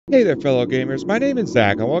Hey there, fellow gamers. My name is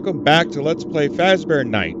Zach, and welcome back to Let's Play Fazbear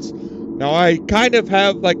Nights. Now, I kind of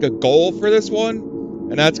have, like, a goal for this one,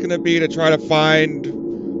 and that's gonna be to try to find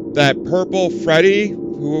that purple Freddy,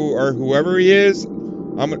 whoever he is.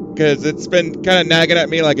 Because it's been kind of nagging at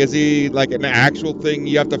me, like, is he, like, an actual thing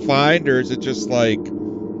you have to find, or is it just, like,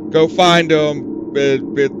 go find him,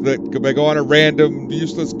 go on a random,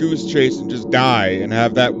 useless goose chase and just die, and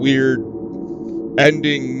have that weird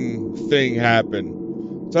ending thing happen?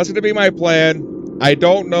 So that's going to be my plan. I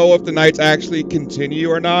don't know if the nights actually continue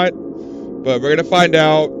or not, but we're going to find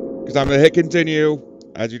out, because I'm going to hit continue,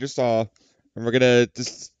 as you just saw, and we're going to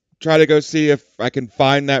just try to go see if I can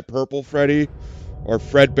find that purple Freddy, or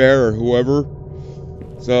Fredbear, or whoever.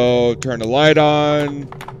 So, turn the light on,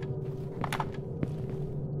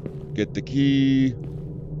 get the key,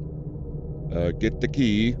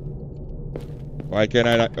 Why can't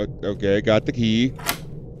I not? Okay, got the key.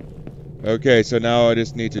 Okay, so now I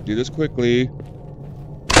just need to do this quickly.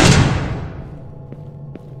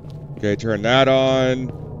 Okay, turn that on.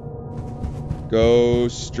 Go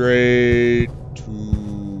straight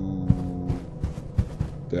to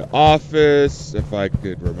the office, if I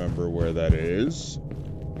could remember where that is.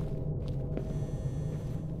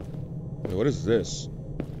 Wait, what is this?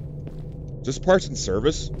 Is this parts and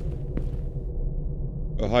service?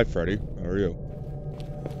 Oh, hi, Freddy. How are you?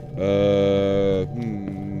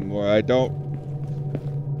 Well, I don't...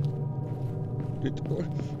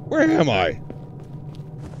 Where am I?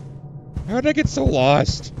 How did I get so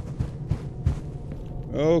lost?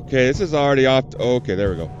 Okay, this is already off... Okay, there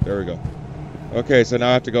we go. There we go. Okay, so now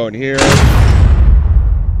I have to go in here.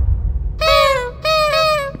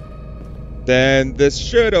 Then this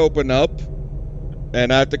should open up.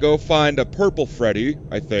 And I have to go find a purple Freddy,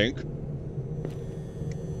 I think. I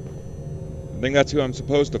think that's who I'm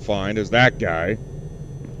supposed to find, is that guy.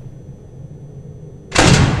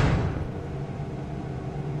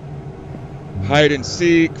 Hide and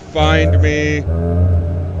seek, find me.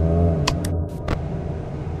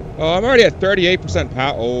 Oh, I'm already at 38%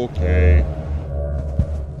 power. Okay.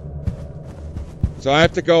 So I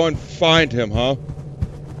have to go and find him, huh?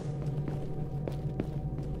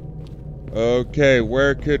 Okay,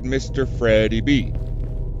 where could Mr. Freddy be?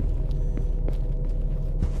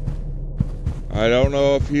 I don't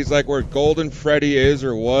know if he's like where Golden Freddy is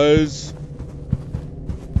or was.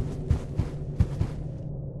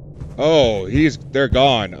 Oh, they're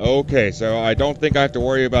gone. Okay, so I don't think I have to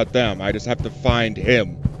worry about them. I just have to find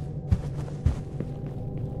him.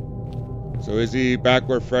 So is he back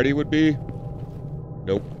where Freddy would be?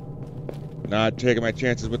 Nope. Not taking my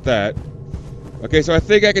chances with that. Okay, so I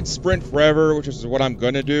think I can sprint forever, which is what I'm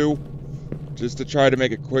gonna do. Just to try to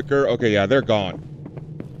make it quicker. Okay, yeah, they're gone.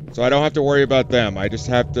 So I don't have to worry about them. I just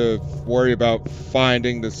have to worry about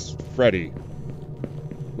finding this Freddy.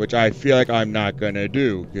 Which I feel like I'm not gonna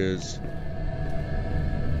do, because...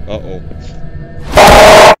 Uh-oh.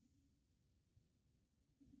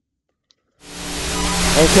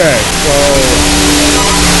 Okay, so...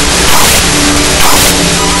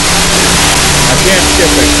 I can't skip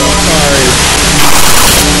it, so I'm sorry.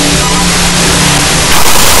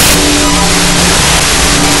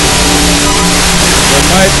 There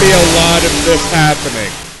might be a lot of this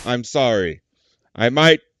happening. I'm sorry. I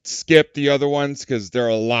might skip the other ones because they're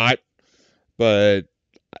a lot, but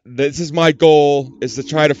this is my goal, is to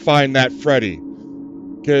try to find that Freddy.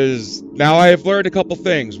 Because now I have learned a couple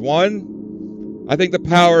things. One, I think the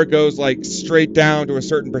power goes like straight down to a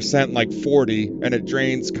certain percent, like 40, and it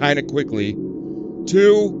drains kind of quickly.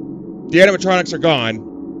 Two, the animatronics are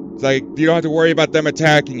gone. It's like, you don't have to worry about them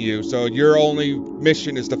attacking you, so your only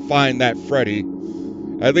mission is to find that Freddy.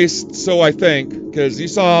 At least, so I think, because I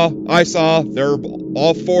saw,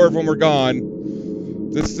 all four of them were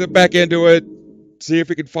gone. Let's get back into it, see if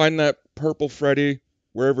we can find that purple Freddy,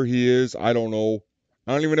 wherever he is. I don't know.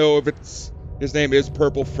 I don't even know if his name is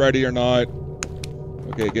Purple Freddy or not.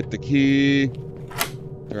 Okay, get the key.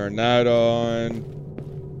 Turn that on.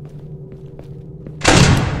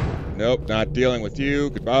 Nope, not dealing with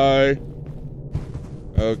you. Goodbye.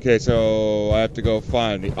 Okay, so I have to go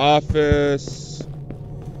find the office,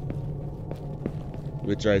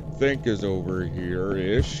 which I think is over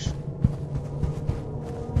here-ish.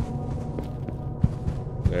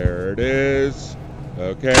 There it is.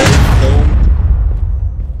 Okay, boom.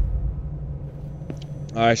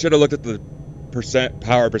 I should have looked at the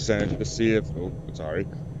power percentage to see if... Oh, sorry.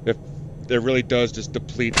 If it really does just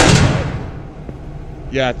deplete that.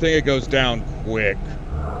 Yeah, I think it goes down quick.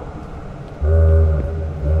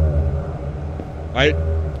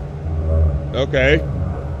 Okay.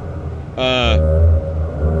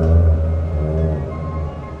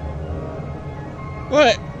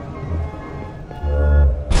 What?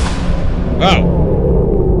 Oh.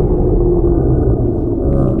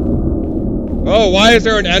 Oh, why is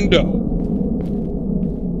there an endo?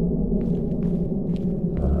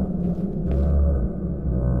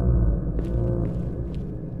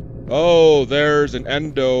 Oh, there's an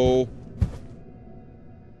endo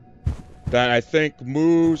that I think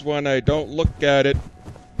moves when I don't look at it.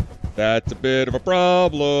 That's a bit of a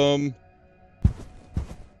problem.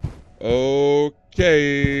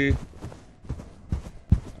 Okay.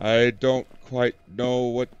 I don't quite know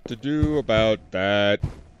what to do about that.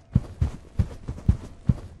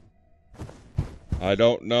 I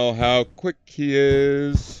don't know how quick he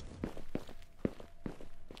is.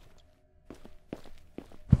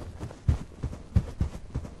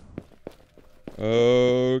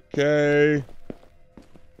 Okay.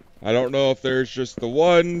 I don't know if there's just the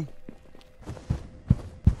one.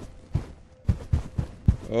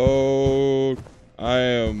 Oh, I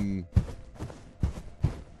am...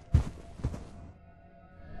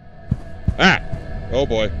 Ah! Oh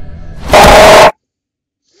boy.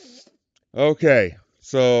 Okay,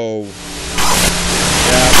 so... Yeah.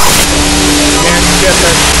 Can't skip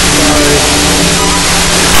it. Sorry.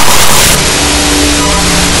 Okay,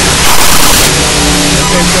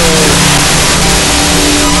 so...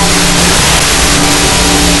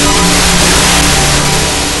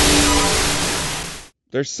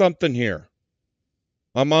 There's something here.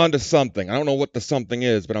 I'm onto something. I don't know what the something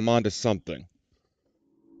is, but I'm onto something.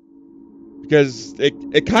 Because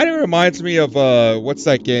it kind of reminds me of, what's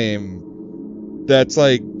that game? That's,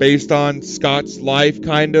 like, based on Scott's life,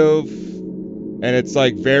 kind of. And it's,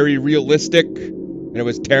 like, very realistic. And it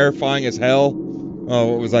was terrifying as hell. Oh,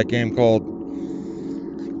 what was that game called?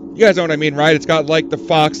 You guys know what I mean, right? It's got, like, the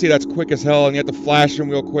Foxy that's quick as hell, and you have to flash him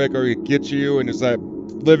real quick, or he gets you, and there's that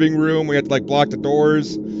living room where you have to, like, block the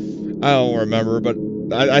doors. I don't remember, but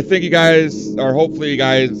I think you guys, or hopefully you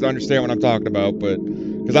guys understand what I'm talking about, but...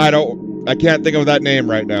 Because I can't think of that name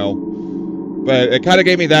right now. But it kind of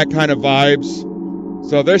gave me that kind of vibes.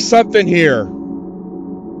 So there's something here.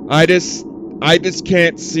 I just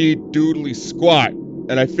can't see doodly squat.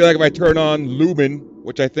 And I feel like if I turn on Lumen,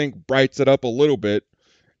 which I think brights it up a little bit,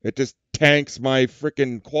 it just tanks my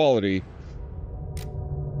freaking quality.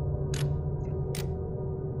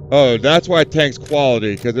 Oh, that's why it tanks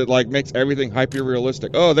quality, because it like makes everything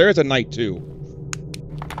hyper-realistic. Oh, there's a knight too.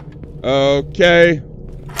 Okay.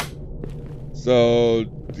 So,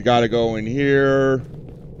 you gotta go in here.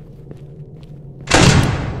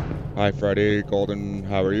 Hi, Freddy. Golden,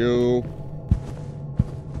 how are you?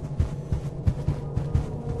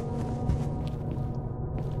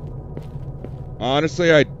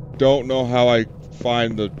 Honestly, I don't know how I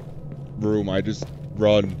find the room. I just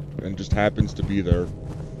run and just happens to be there.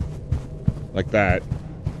 Like that.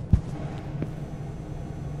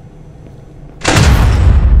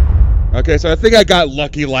 Okay, so I think I got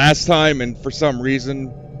lucky last time, and for some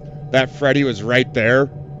reason, that Freddy was right there.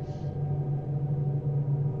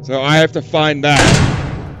 So I have to find that.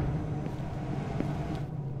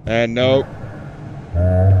 And nope.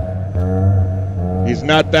 He's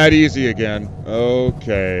not that easy again.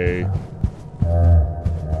 Okay.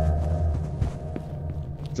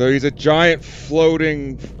 So he's a giant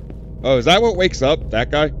floating... Oh, is that what wakes up? That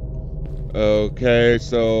guy? Okay,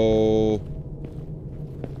 so...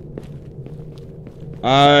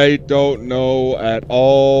 I don't know at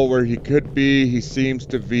all where he could be. He seems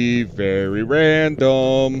to be very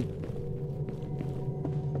random.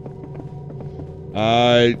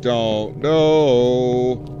 I don't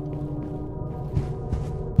know.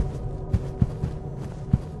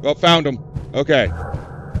 Oh, found him. Okay.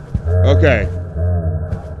 Okay.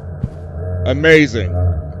 Amazing.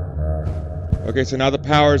 Okay, so now the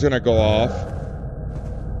power's gonna go off.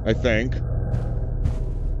 I think.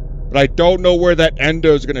 But I don't know where that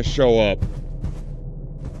endo's gonna show up.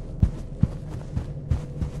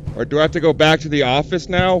 Or do I have to go back to the office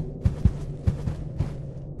now?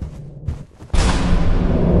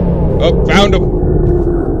 Oh, found him!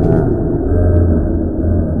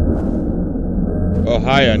 Oh,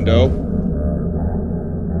 hi, Endo.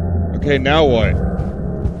 Okay, now what?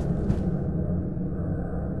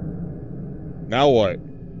 Now what?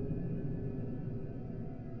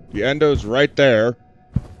 The endo's right there.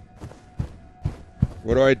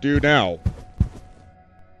 What do I do now?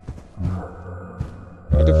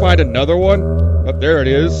 I have to find another one? Oh, there it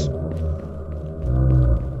is.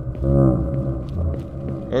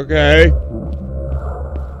 Okay.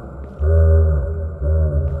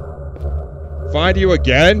 Find you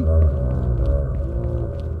again?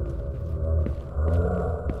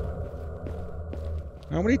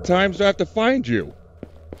 How many times do I have to find you?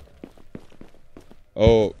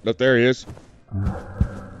 Oh, look, there he is.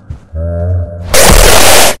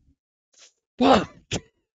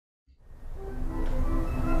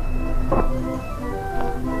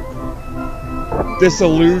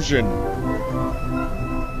 disillusion.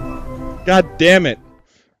 God damn it.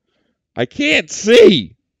 I can't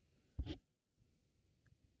see.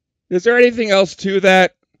 Is there anything else to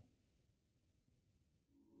that?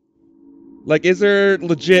 Like, is there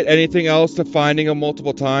legit anything else to finding them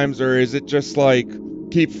multiple times, or is it just like,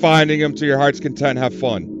 keep finding them to your heart's content, have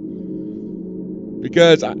fun?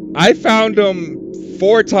 Because I found them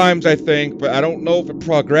 4 times, I think, but I don't know if it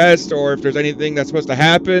progressed or if there's anything that's supposed to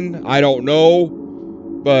happen. I don't know.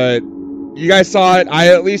 But you guys saw it. I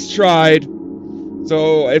at least tried.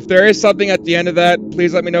 So if there is something at the end of that,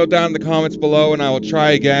 please let me know down in the comments below and I will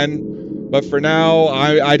try again. But for now,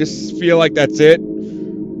 I just feel like that's it.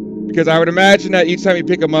 Because I would imagine that each time you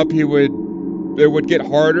pick him up, it would get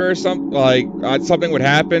harder or something. Like, something would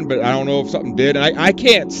happen, but I don't know if something did. And I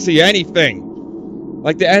can't see anything.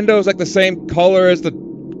 Like, the endo's like the same color as the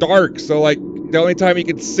dark. So, like, the only time you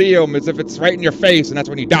can see him is if it's right in your face, and that's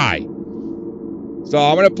when you die. So,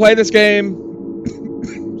 I'm going to play this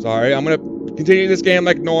game. Sorry, I'm going to continue this game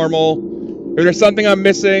like normal. If there's something I'm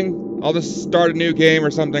missing, I'll just start a new game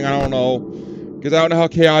or something. I don't know. Because I don't know how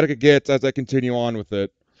chaotic it gets as I continue on with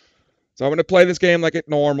it. So I'm going to play this game like it's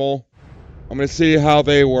normal. I'm going to see how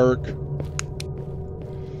they work.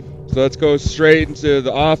 So let's go straight into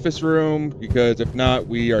the office room, because if not,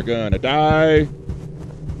 we are going to die.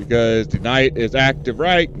 Because the night is active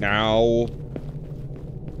right now.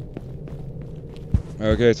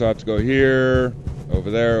 Okay, so I have to go here, over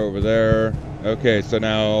there, over there. Okay, so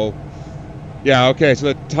now... Yeah, okay,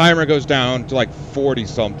 so the timer goes down to like 40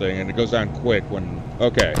 something, and it goes down quick when...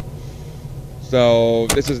 Okay. So,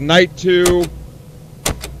 this is night 2.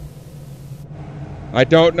 I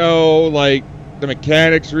don't know, like, the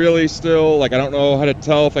mechanics really still. Like, I don't know how to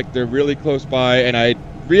tell if, like, they're really close by. And I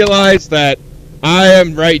realized that I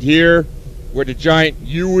am right here where the giant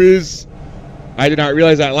U is. I did not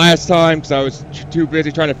realize that last time because I was too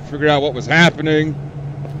busy trying to figure out what was happening.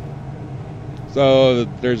 So,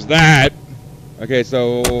 there's that. Okay,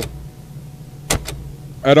 so...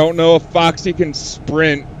 I don't know if Foxy can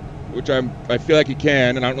sprint, which I feel like he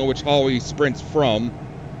can, and I don't know which hallway he sprints from.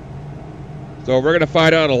 So we're gonna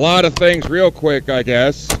find out a lot of things real quick, I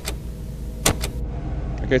guess.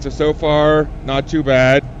 Okay, so far, not too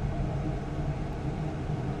bad.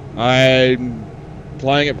 I'm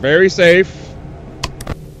playing it very safe.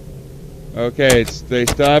 Okay, they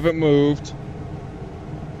still haven't moved.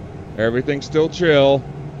 Everything's still chill.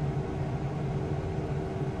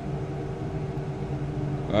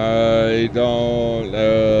 I don't...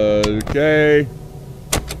 okay.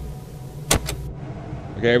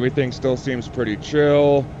 Okay, everything still seems pretty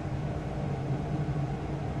chill.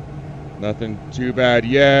 Nothing too bad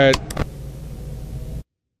yet.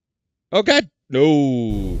 Oh, God!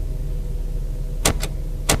 No!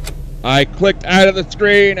 I clicked out of the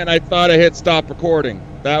screen and I thought I hit stop recording.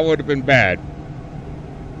 That would have been bad.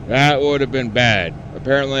 That would have been bad.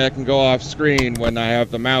 Apparently I can go off screen when I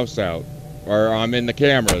have the mouse out. Or I'm in the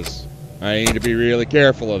cameras. I need to be really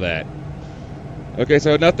careful of that. Okay,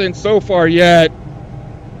 so nothing so far yet.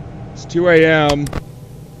 It's 2 a.m.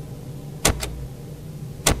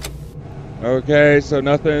 Okay, so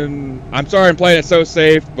nothing... I'm sorry I'm playing it so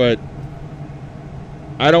safe, but...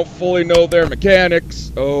 I don't fully know their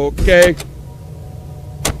mechanics. Okay.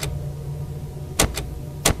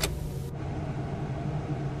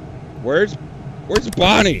 Where's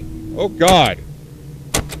Bonnie? Oh, God.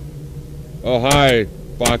 Oh, hi,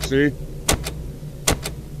 Foxy.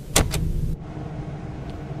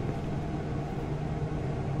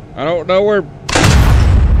 I don't know where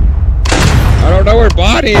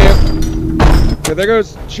Bonnie is. Okay, there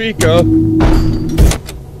goes Chica.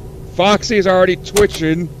 Foxy's already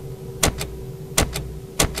twitching.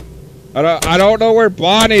 I don't know where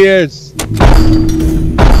Bonnie is.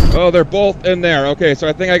 Oh, they're both in there. Okay, so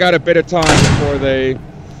I think I got a bit of time before they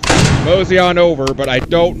mosey on over, but I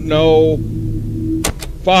don't know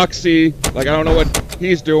Foxy. Like, I don't know what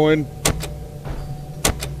he's doing.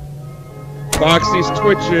 Foxy's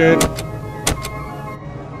twitching.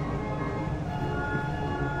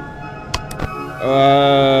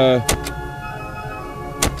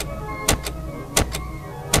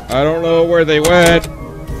 I don't know where they went.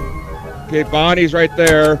 Okay, Bonnie's right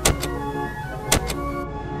there.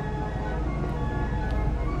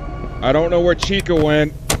 I don't know where Chica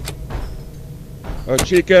went. Oh,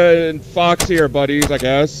 Chica and Foxy are buddies, I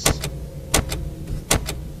guess.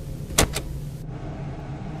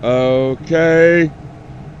 Okay.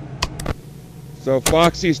 So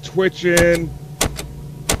Foxy's twitching.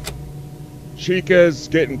 Chica's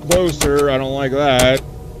getting closer. I don't like that.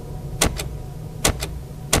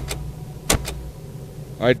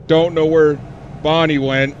 I don't know where Bonnie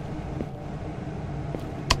went.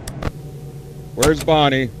 Where's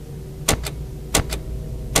Bonnie?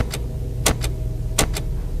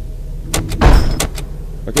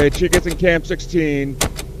 Okay, Chica's in Camp 16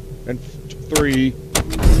 and 3.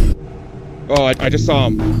 Oh, I just saw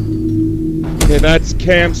him. Okay, that's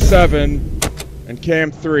Cam 7 and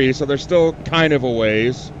Cam 3, so they're still kind of a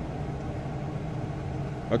ways.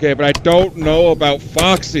 Okay, but I don't know about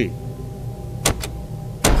Foxy.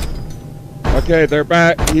 Okay, they're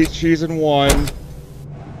back. She's in 1.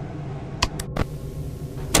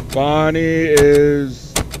 Bonnie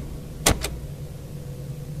is...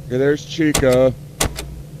 Okay, there's Chica.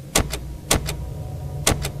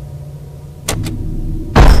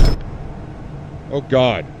 Oh,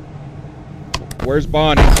 God. Where's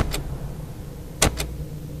Bonnie?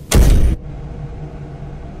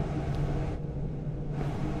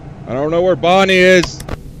 I don't know where Bonnie is.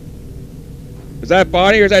 Is that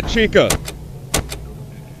Bonnie or is that Chica?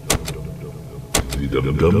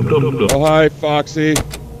 Oh, hi, Foxy.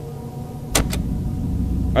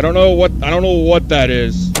 I don't know what that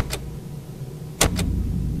is.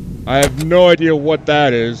 I have no idea what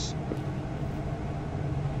that is.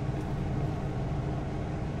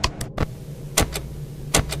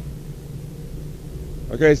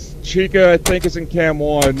 Okay, Chica, I think, is in Cam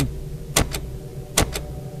 1.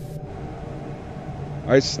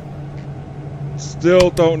 I still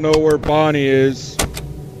don't know where Bonnie is.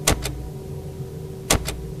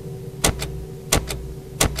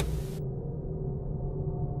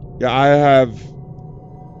 Yeah, I have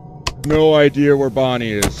no idea where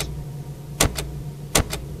Bonnie is.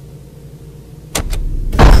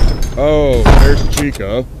 Oh, there's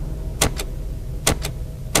Chica.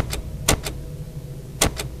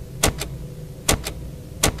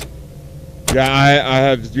 Yeah, I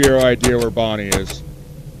have zero idea where Bonnie is.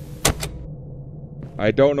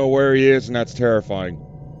 I don't know where he is, and that's terrifying.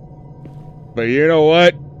 But you know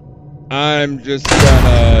what? I'm just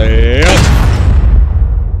gonna... Yep.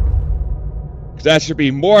 That should be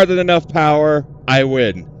more than enough power. I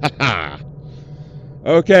win. Haha.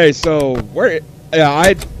 Okay, so where? Yeah,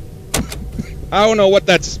 I don't know what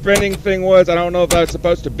that spinning thing was. I don't know if that's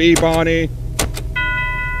supposed to be Bonnie.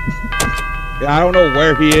 Yeah, I don't know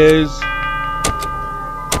where he is.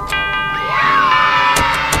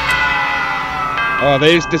 Oh,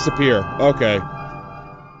 they just disappear. Okay.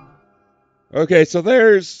 Okay, so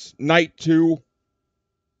there's night 2.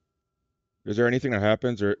 Is there anything that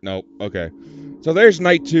happens or no? Okay. So there's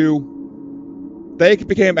night 2. They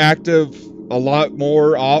became active a lot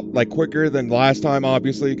more, like quicker than last time,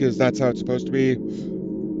 obviously, because that's how it's supposed to be.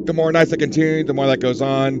 The more nights that continue, the more that goes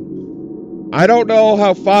on. I don't know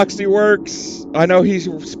how Foxy works. I know he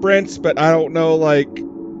sprints, but I don't know, like,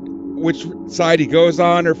 which side he goes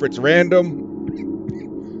on or if it's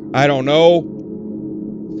random. I don't know.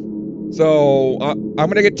 So, I'm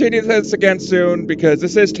going to continue this again soon, because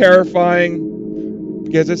this is terrifying.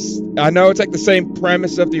 Because I know it's like the same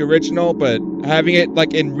premise of the original, but having it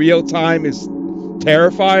like in real time is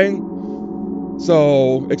terrifying.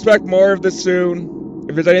 So, expect more of this soon.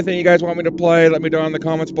 If there's anything you guys want me to play, let me know in the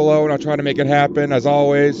comments below, and I'll try to make it happen, as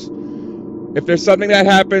always. If there's something that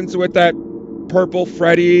happens with that purple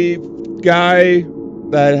Freddy guy,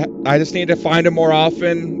 that I just need to find him more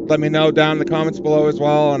often, let me know down in the comments below as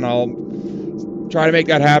well, and I'll try to make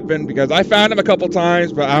that happen, because I found him a couple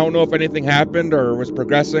times, but I don't know if anything happened or was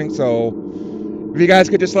progressing. So if you guys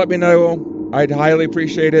could just let me know, I'd highly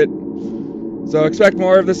appreciate it. So expect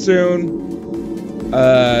more of this soon.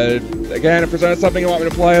 Again, if there's something you want me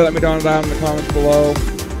to play, let me know down in the comments below.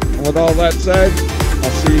 And with all that said,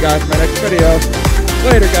 I'll see you guys in my next video.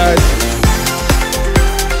 Later, guys.